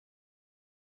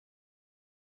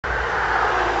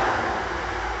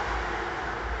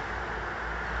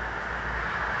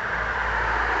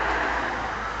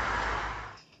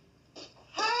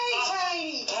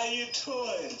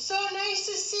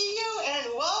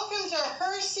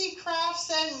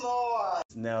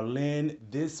Now, Lynn,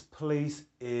 this place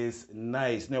is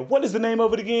nice. Now, what is the name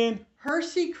of it again?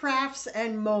 Hershey Crafts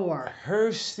and More.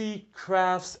 Hershey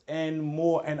Crafts and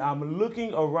More. And I'm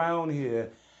looking around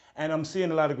here and I'm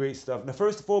seeing a lot of great stuff. Now,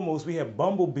 first and foremost, we have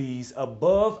bumblebees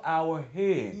above our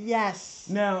head. Yes.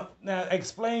 Now,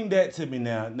 explain that to me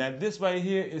now. Now, this right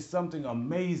here is something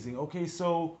amazing. Okay,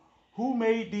 so who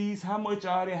made these? How much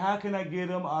are they? How can I get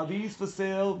them? Are these for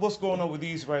sale? What's going on with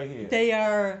these right here? They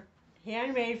are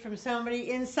handmade from somebody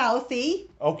in Southie.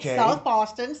 Okay. South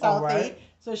Boston, Southie. All right.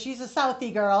 So she's a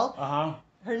Southie girl. Uh-huh.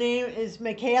 Her name is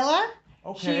Michaela.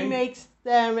 Okay. She makes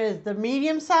them as the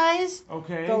medium size,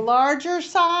 Okay. the larger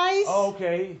size.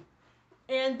 Okay.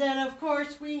 And then, of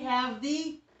course, we have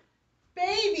the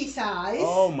baby size.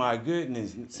 Oh, my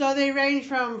goodness. So they range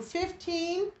from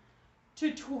 15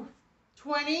 to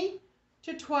 20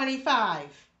 to 25.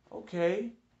 Okay.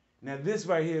 Now, this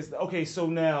right here is... Okay, so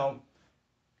now,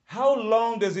 how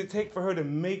long does it take for her to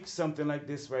make something like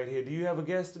this right here? Do you have a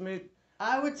guesstimate?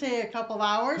 I would say a couple of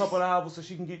hours. A couple of hours so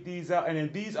she can get these out. And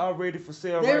then these are ready for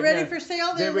sale They're right ready now. for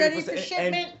sale. They're ready for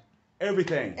shipment. And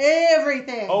everything.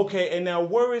 Everything. Okay, and now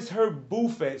where is her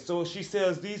booth at? So she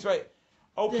sells these right...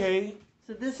 Okay.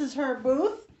 So this is her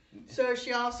booth. So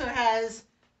she also has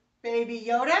Baby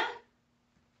Yoda.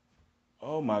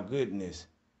 Oh, my goodness.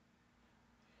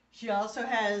 She also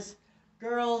has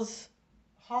girls'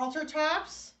 halter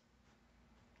tops.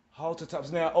 Halter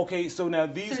tops. Now, okay, so now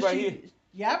these So right here...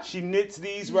 Yep. She knits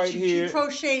these right here. She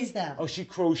crochets them. Oh, she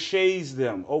crochets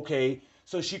them. Okay.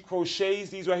 So she crochets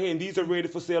these right here, and these are ready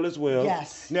for sale as well.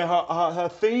 Yes. Now, her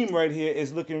theme right here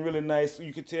is looking really nice.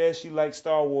 You can tell she likes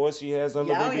Star Wars. She has a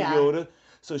little baby Yoda.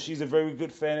 So she's a very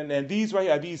good fan. And these right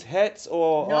here, are these hats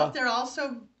or... No, they're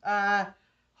also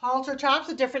halter tops,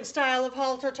 a different style of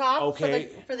halter top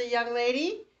for the young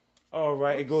lady. All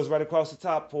right. It goes right across the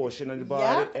top portion of the body.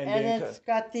 Yep, and then it's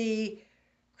got the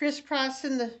crisscross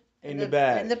in the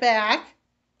back. In the back.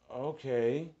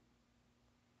 Okay.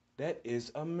 That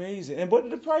is amazing. And what are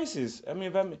the prices? I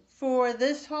mean, For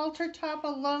this halter top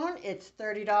alone, it's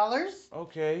 $30.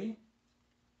 Okay.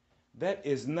 That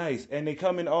is nice. And they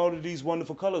come in all of these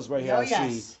wonderful colors right here, I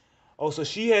see. Oh, so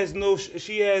she has no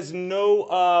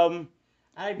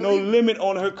no limit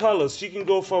on her colors. She can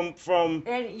go from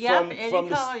any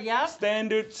color,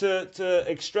 standard to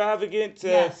extravagant to...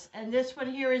 Yes, and this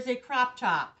one here is a crop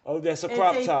top. Oh, that's a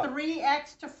crop top. It's a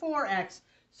 3X to 4X.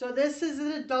 So this is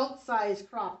an adult size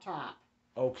crop top.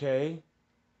 Okay.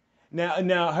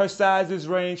 Now her sizes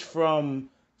range from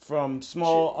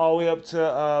small all the way up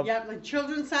to Yep, the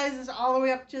children's sizes all the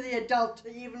way up to the adult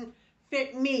to even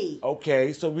fit me.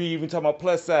 Okay, so we even talking about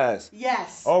plus size.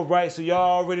 Yes. All right, so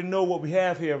y'all already know what we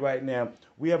have here right now.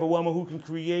 We have a woman who can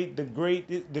create the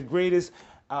greatest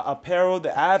apparel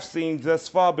that I've seen thus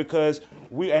far, because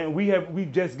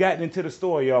we've just gotten into the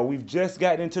store, y'all. We've just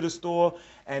gotten into the store,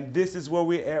 and this is where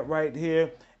we're at right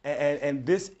here, and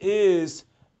this is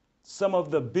some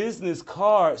of the business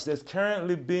cards that's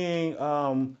currently being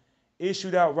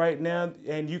issued out right now,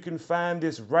 and you can find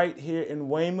this right here in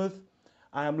Weymouth.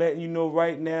 I'm letting you know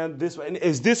right now.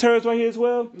 Is this hers right here as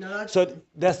well? No. So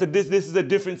this is a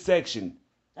different section.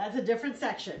 That's a different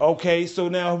section. Okay, so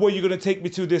now where are you gonna take me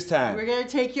to this time? We're gonna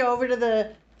take you over to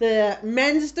the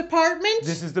men's department.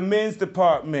 This is the men's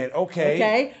department.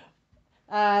 Okay.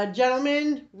 Okay.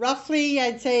 Gentleman, roughly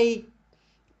I'd say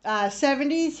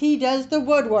 70s. He does the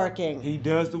woodworking. He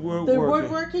does the woodworking. The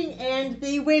woodworking and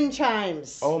the wind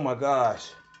chimes. Oh my gosh!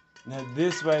 Now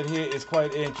this right here is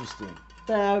quite interesting.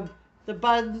 The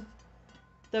bud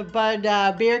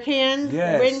beer cans,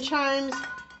 yes. The wind chimes,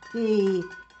 the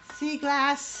sea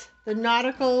glass, the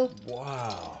nautical.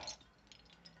 Wow.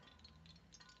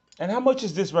 And how much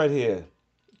is this right here?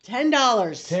 $10.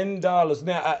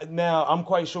 $10. Now I'm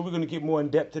quite sure we're going to get more in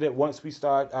depth to that once we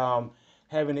start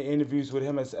having the interviews with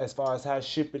him as far as how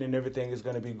shipping and everything is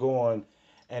going to be going,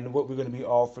 and what we're going to be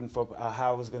offering for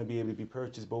how it's going to be able to be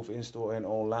purchased both in store and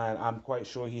online. I'm quite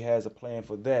sure he has a plan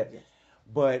for that. Yes.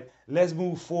 But let's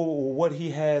move forward with what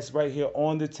he has right here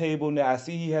on the table. Now, I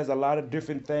see he has a lot of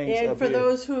different things. And for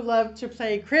those who love to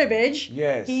play cribbage,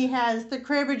 yes, he has the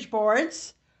cribbage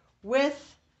boards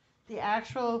with the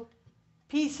actual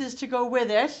pieces to go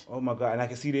with it. Oh my God! And I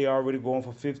can see they already going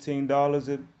for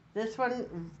 $15. This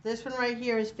one right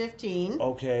here is $15.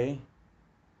 Okay.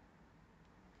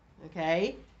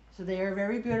 Okay. So they are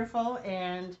very beautiful,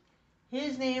 and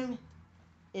his name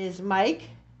is Mike.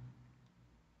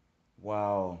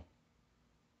 Wow.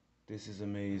 This is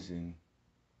amazing.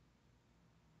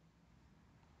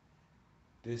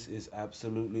 This is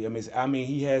absolutely amazing. I mean,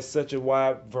 he has such a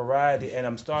wide variety, and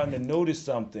I'm starting to notice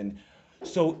something.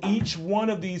 So each one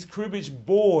of these cribbage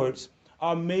boards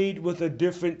are made with a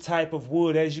different type of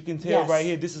wood. As you can tell Yes. right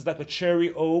here, this is like a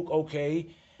cherry oak, okay?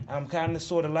 I'm kind of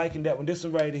sort of liking that one. This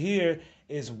one right here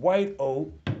is white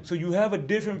oak. So you have a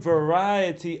different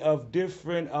variety of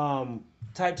different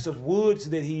types of woods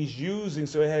that he's using.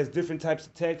 So it has different types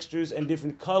of textures and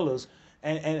different colors.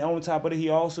 And on top of it, he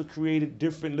also created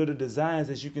different little designs.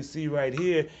 As you can see right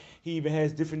here, he even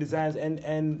has different designs.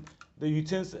 And the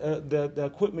utensil, the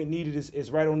equipment needed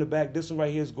is right on the back. This one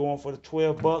right here is going for the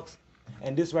 $12.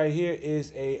 And this right here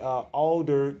is a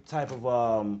alder type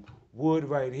of wood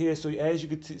right here. So as you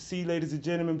can see, ladies and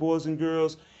gentlemen, boys and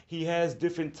girls, he has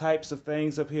different types of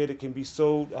things up here that can be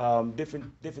sold,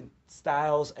 different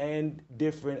styles and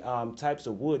different types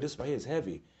of wood. This right here is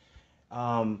heavy.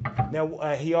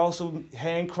 Now he also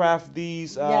handcraft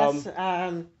these.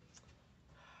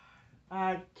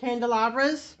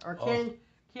 Candelabras or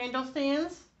candle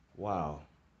stands. Wow,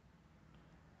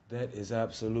 that is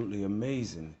absolutely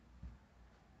amazing.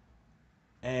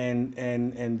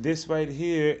 And this right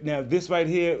here, now this right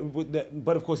here,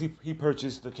 but of course he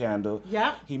purchased the candle.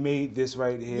 Yeah. He made this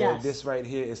right here. Yes. This right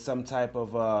here is some type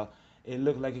of it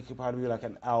looked like it could probably be like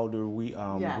an alder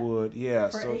wood. Yeah.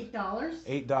 For so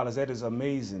 $8. $8. That is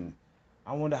amazing.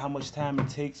 I wonder how much time it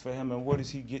takes for him, and where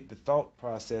does he get the thought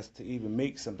process to even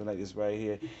make something like this right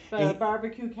here? The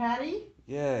barbecue caddy.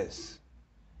 Yes.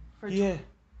 For Yeah.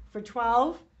 For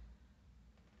 $12.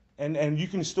 And you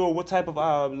can store what type of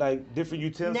like different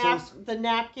utensils? The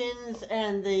napkins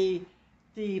and the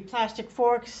plastic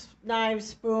forks, knives,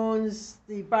 spoons,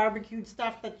 the barbecued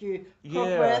stuff that you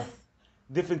cook with.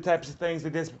 Different types of things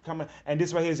that just coming. And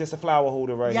this right here is just a flower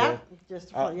holder right here.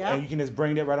 Just And you can just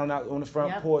bring that right on out on the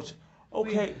front porch.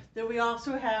 Okay. Then we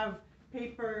also have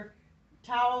paper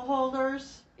towel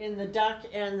holders in the duck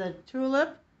and the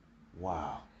tulip.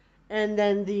 Wow. And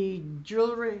then the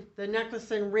jewelry, the necklace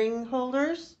and ring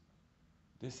holders.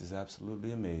 This is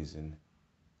absolutely amazing.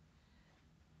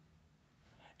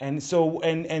 And so,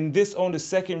 and this on the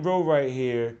second row right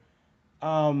here,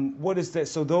 what is that?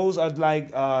 So those are like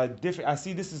different. I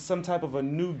see this is some type of a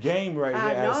new game right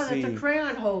here. No, I see. that's a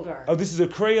crayon holder. Oh, this is a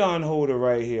crayon holder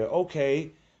right here.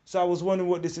 Okay. So I was wondering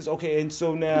what this is. Okay, and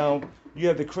so now you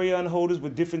have the crayon holders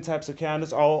with different types of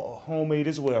candles, all homemade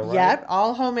as well, right? Yep,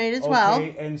 all homemade as well.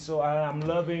 Okay, and so I'm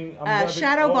loving.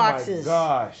 Shadow boxes. Oh my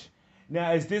gosh.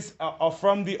 Now, is this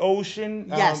from the ocean?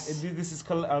 Yes. This is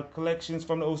collections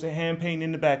from the ocean, hand painted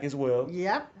in the back as well.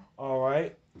 Yep. All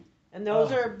right. And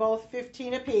those are both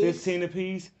 15 apiece. 15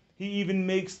 apiece. He even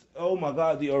makes, oh my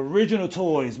God, the original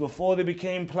toys before they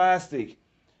became plastic.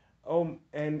 Oh,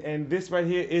 and this right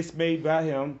here is made by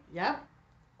him. Yep.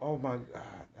 Oh my God,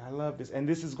 I love this. And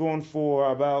this is going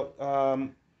for about,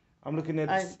 I'm looking at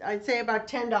this. I'd say about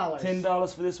 $10.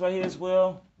 $10 for this right here as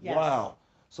well? Yes. Wow.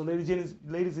 So ladies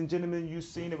and gentlemen, you've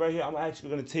seen it right here. I'm actually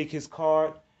going to take his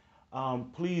card.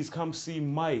 Please come see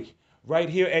Mike right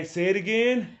here at, say it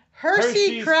again.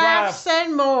 Hershey Crafts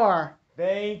and more.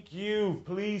 Thank you.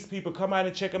 Please, people, come out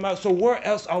and check them out. So where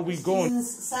else are we going?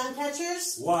 Sun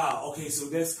catchers. Wow. Okay, so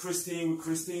that's Christine with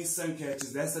Christine Sun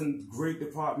Catchers. That's a great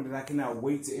department that I cannot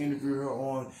wait to interview her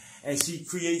on. And she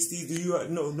creates these. Do you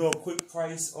know a quick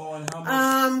price on how much?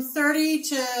 $30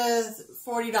 to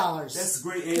 $40. That's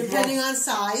great. Depending on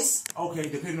size. Okay,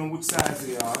 depending on which size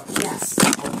they are. Yes.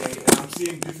 Okay, and I'm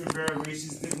seeing different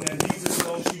variations. Now, these are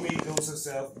stones, she made those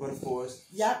herself, but of course.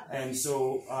 Yep. And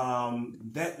so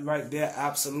that right there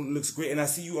absolutely looks great. And I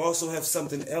see you also have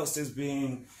something else that's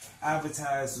being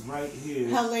advertised right here.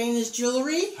 Helena's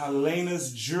Jewelry.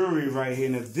 Helena's Jewelry right here.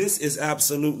 Now, this is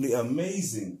absolutely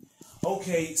amazing.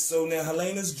 Okay, so now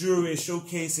Helena's Jewelry is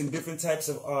showcasing different types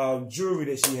of jewelry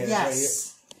that she has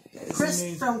Yes. right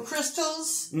here. From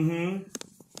crystals. Mm-hmm.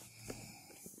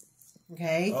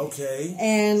 Okay. Okay.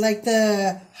 And like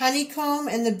the honeycomb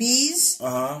and the bees.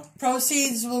 Uh-huh.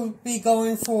 Proceeds will be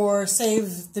going for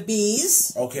Save the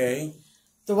Bees. Okay.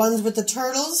 The ones with the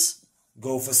turtles.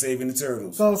 Go for saving the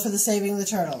turtles. Go for the Saving the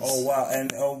Turtles. Oh, wow.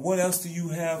 And what else do you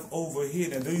have over here?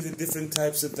 Now, these are different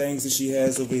types of things that she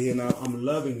has over here, and I'm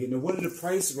loving it. Now, what are the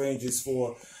price ranges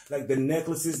for, like, the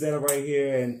necklaces that are right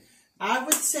here? And I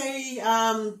would say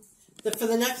for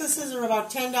the necklaces are about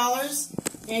 $10.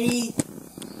 Any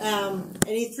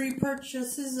 3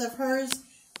 purchases of hers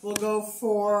will go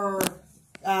for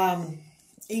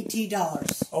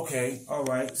 $18. Okay, all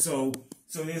right. So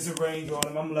there's a range on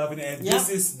them. I'm loving it. And this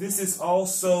is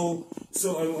also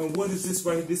and what is this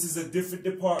right here? This is a different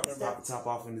department. I'm about to top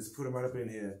off and just put them right up in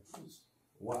here.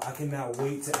 Well, I cannot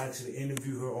wait to actually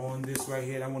interview her on this right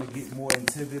here. I want to get more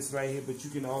into this right here, but you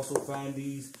can also find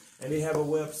these, and they have a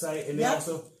website, and they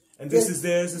also, and this is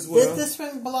theirs as well. This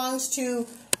one belongs to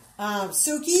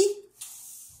Suki.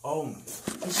 Oh.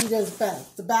 And she does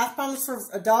the bath bombs for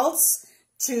adults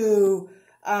to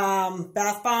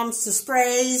bath bombs to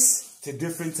sprays. To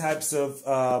different types of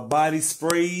body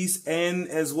sprays and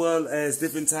as well as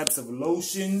different types of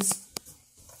lotions.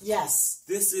 Yes.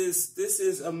 This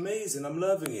is amazing. I'm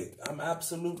loving it. I'm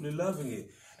absolutely loving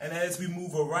it. And as we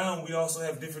move around, we also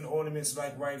have different ornaments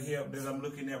like right here that I'm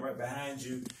looking at right behind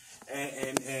you.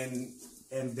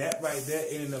 And that right there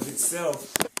in and of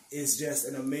itself is just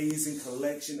an amazing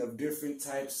collection of different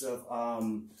types of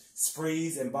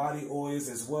sprays and body oils,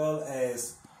 as well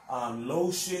as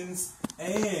lotions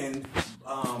and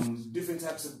different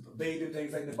types of bathing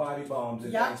things like the body bombs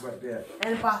and things right there.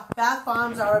 And bath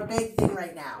bombs are a big thing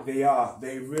right now. They are.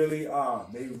 They really are.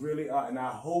 They really are. And I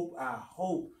hope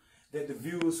that the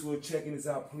viewers who are checking this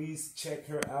out, please check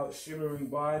her out. Shimmering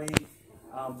Body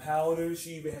powder.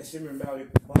 She even has shimmering body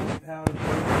powder,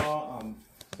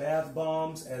 bath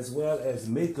bombs, as well as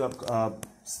makeup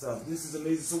stuff. This is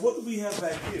amazing. So what do we have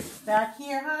back here? Back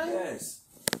here, hon? Yes.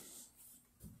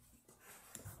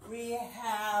 We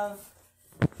have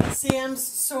Sam's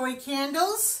soy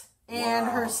candles and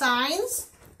her signs.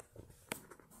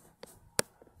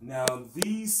 Now,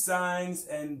 these signs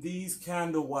and these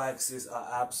candle waxes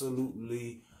are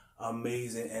absolutely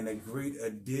amazing and a great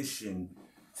addition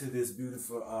to this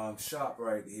beautiful shop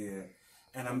right here.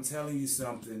 And I'm telling you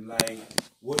something, like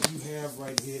what you have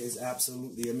right here is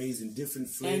absolutely amazing. Different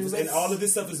flavors, and all of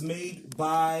this stuff is made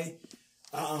by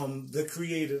the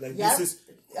creator. Like this is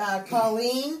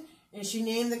Colleen, and she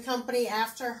named the company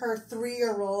after her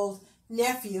 3-year-old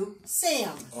nephew,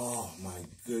 Sam. Oh my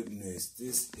goodness,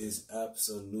 this is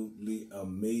absolutely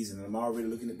amazing. I'm already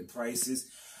looking at the prices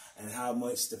and how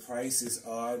much the prices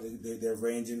are. They're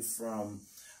ranging from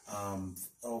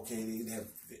they have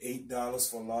 $8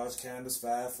 for large candles,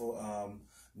 $5 for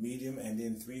medium, and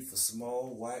then $3 for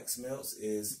small. Wax melts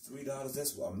is $3.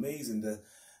 That's amazing.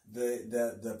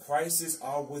 The prices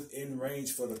are within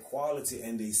range for the quality,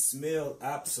 and they smell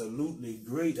absolutely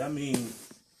great. I mean,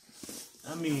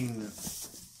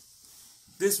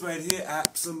 this right here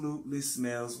absolutely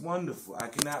smells wonderful. I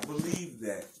cannot believe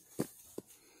that.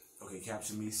 Okay,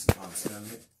 capture me smelling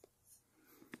it.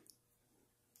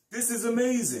 This is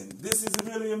amazing. This is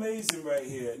really amazing right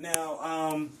here.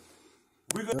 Now,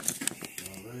 we're gonna.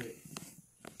 All right.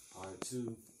 Part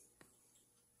 2.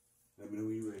 Let me know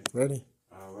when you're ready. Ready.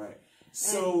 All right.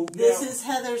 So this is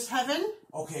Heather's Heaven.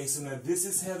 Okay, so now this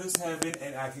is Heather's Heaven,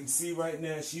 and I can see right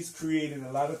now she's creating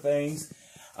a lot of things,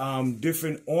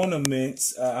 different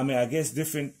ornaments. I guess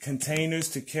different containers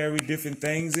to carry different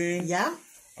things in. Yeah.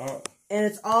 And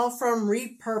it's all from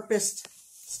repurposed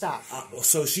stuff.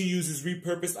 So she uses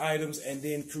repurposed items and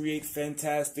then create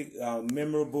fantastic,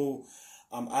 memorable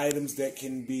items that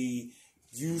can be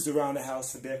used around the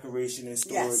house for decoration and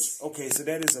storage. Yes. Okay, so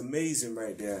that is amazing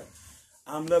right there.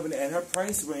 I'm loving it. And her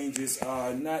price ranges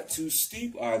are not too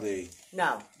steep, are they?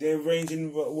 No. They're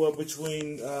ranging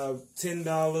between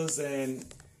 $10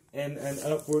 and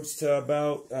upwards to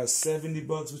about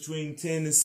 $70 between 10 and